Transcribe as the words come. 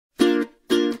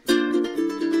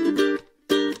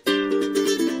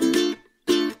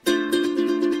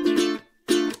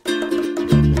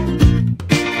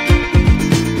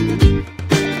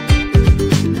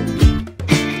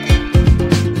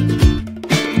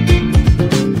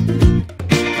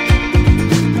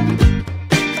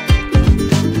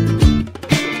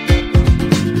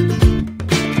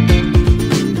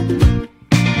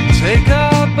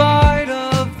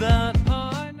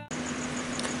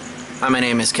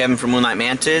Kevin from Moonlight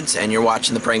Mantids, and you're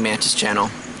watching the Praying Mantis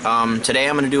channel. Today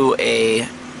I'm going to do a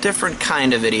different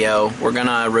kind of video. We're going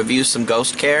to review some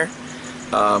ghost care,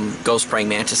 ghost praying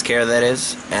mantis care that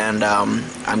is, and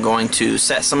I'm going to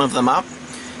set some of them up.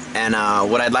 And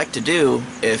what I'd like to do,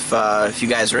 if you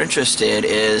guys are interested,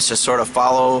 is just sort of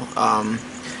follow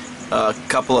a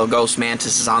couple of ghost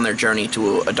mantises on their journey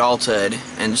to adulthood,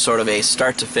 and sort of a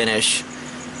start to finish,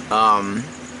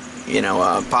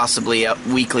 possibly a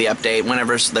weekly update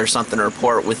whenever there's something to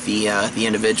report with the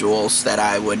individuals, that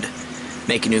I would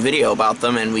make a new video about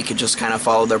them, and we could just kind of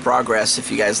follow their progress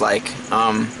if you guys like.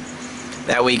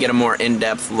 That way you get a more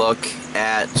in-depth look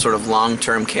at sort of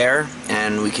long-term care,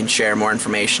 and we can share more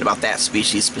information about that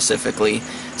species specifically,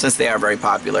 since they are very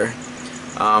popular.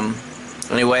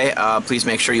 Anyway, please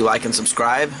make sure you like and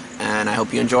subscribe, and I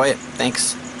hope you enjoy it.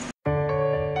 Thanks.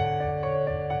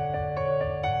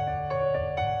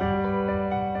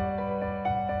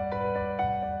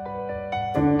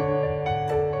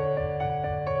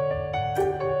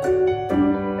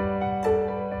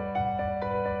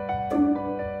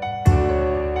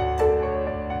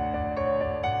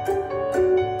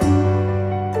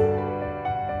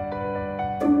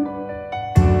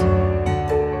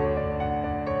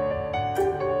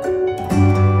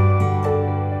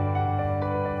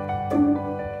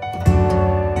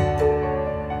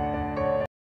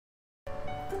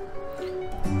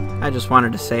 I just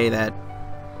wanted to say that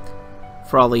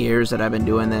for all the years that I've been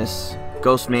doing this,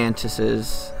 ghost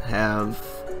mantises have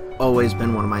always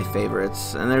been one of my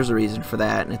favorites, and there's a reason for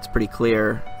that, and it's pretty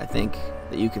clear, I think,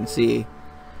 that you can see.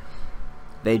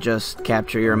 They just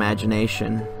capture your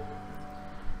imagination.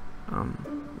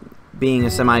 Being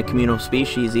a semi-communal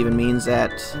species even means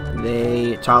that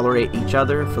they tolerate each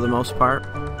other for the most part.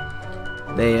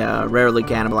 They rarely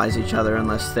cannibalize each other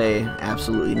unless they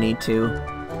absolutely need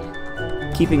to.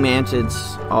 Keeping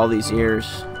mantids all these years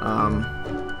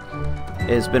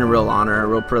has been a real honor, a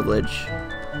real privilege,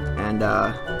 and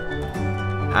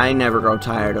I never grow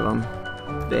tired of them.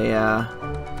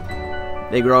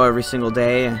 They grow every single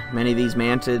day. Many of these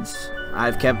mantids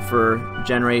I've kept for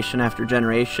generation after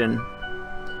generation.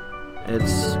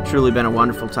 It's truly been a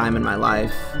wonderful time in my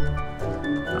life.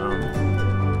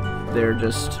 They're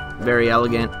just very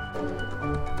elegant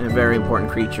and very important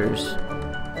creatures.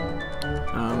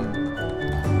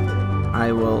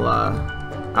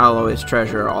 I'll always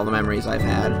treasure all the memories I've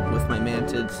had with my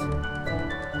mantids.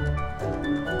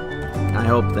 I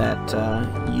hope that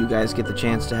you guys get the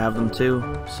chance to have them too,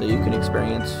 so you can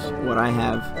experience what I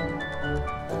have.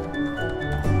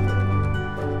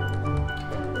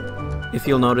 If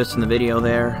you'll notice in the video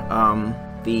there,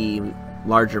 the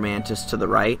larger mantis to the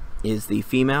right is the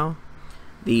female.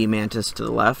 The mantis to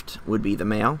the left would be the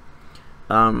male.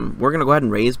 We're going to go ahead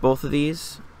and raise both of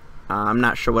these. I'm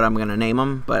not sure what I'm going to name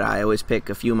them, but I always pick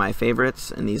a few of my favorites,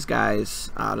 and these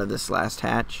guys out of this last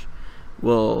hatch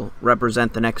will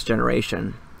represent the next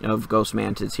generation of ghost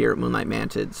mantids here at Moonlight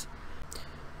Mantids.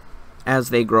 As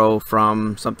they grow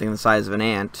from something the size of an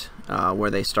ant, where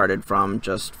they started from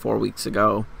just 4 weeks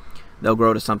ago, they'll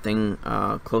grow to something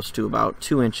close to about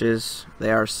 2 inches.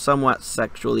 They are somewhat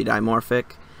sexually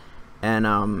dimorphic, and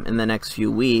in the next few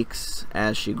weeks,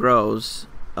 as she grows,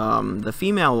 the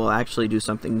female will actually do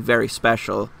something very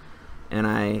special, and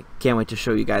I can't wait to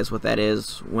show you guys what that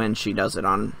is when she does it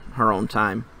on her own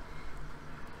time.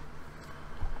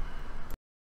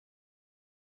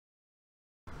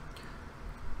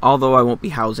 Although I won't be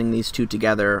housing these two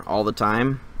together all the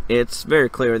time, it's very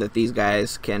clear that these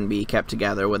guys can be kept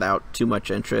together without too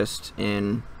much interest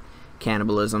in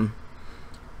cannibalism.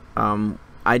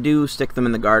 I do stick them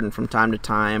in the garden from time to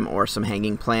time, or some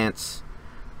hanging plants,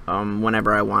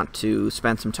 whenever I want to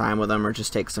spend some time with them or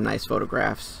just take some nice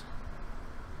photographs.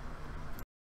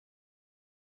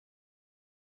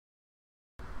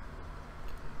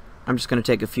 I'm just going to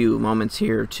take a few moments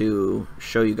here to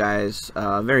show you guys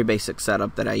a very basic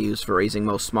setup that I use for raising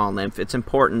most small nymph. It's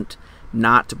important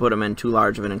not to put them in too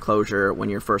large of an enclosure when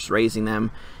you're first raising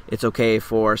them. It's okay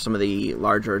for some of the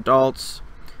larger adults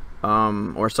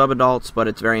or subadults, but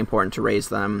it's very important to raise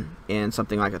them in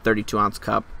something like a 32-ounce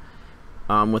cup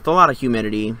with a lot of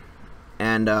humidity,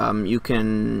 and you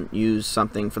can use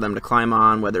something for them to climb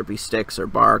on, whether it be sticks or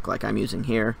bark like I'm using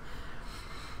here.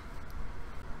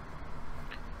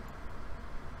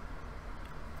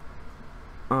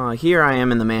 Here I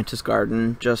am in the mantis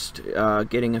garden, just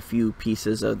getting a few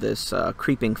pieces of this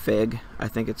creeping fig, I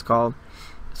think it's called.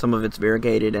 Some of it's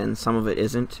variegated and some of it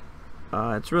isn't.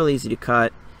 It's real easy to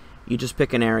cut. You just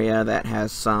pick an area that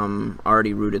has some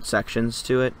already rooted sections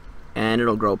to it, and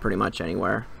it'll grow pretty much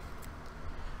anywhere.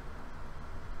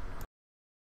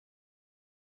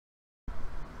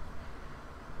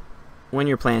 when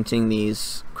you're planting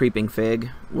these creeping fig,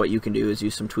 what you can do is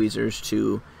use some tweezers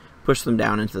to push them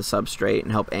down into the substrate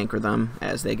and help anchor them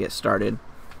as they get started.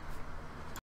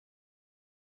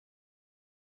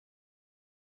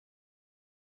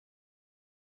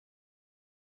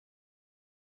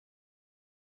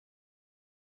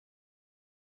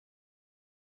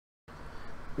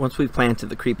 Once we've planted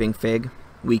the creeping fig,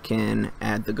 we can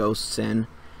add the ghosts in.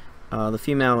 The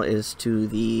female is to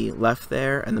the left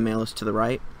there, and the male is to the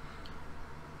right.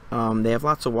 They have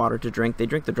lots of water to drink. They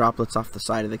drink the droplets off the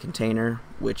side of the container,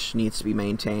 which needs to be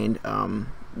maintained.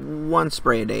 1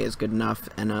 spray a day is good enough,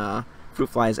 and fruit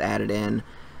flies added in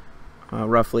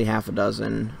roughly half a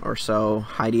dozen or so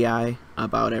Heidi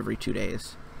about every 2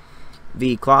 days.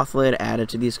 The cloth lid added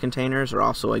to these containers are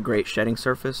also a great shedding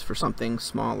surface for something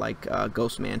small like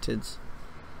ghost mantids.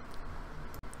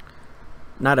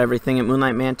 Not everything at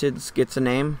Moonlight Mantids gets a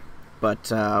name,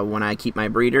 but when I keep my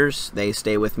breeders, they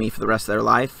stay with me for the rest of their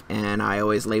life, and I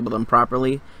always label them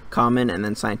properly, common and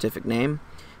then scientific name.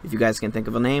 If you guys can think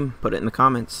of a name, put it in the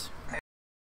comments.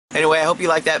 Anyway, I hope you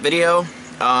liked that video.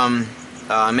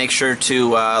 Make sure to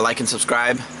like and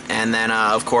subscribe, and then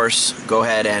of course go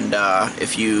ahead and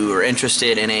if you are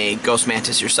interested in a ghost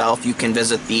mantis yourself, you can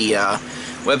visit the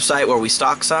website where we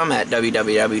stock some at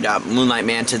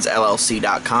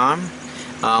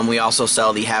www.moonlightmantidsllc.com. We also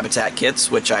sell the habitat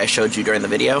kits, which I showed you during the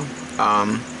video.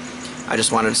 I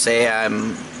just wanted to say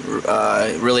I'm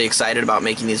really excited about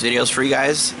making these videos for you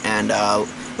guys, and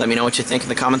let me know what you think in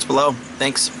the comments below.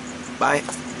 Thanks. Bye.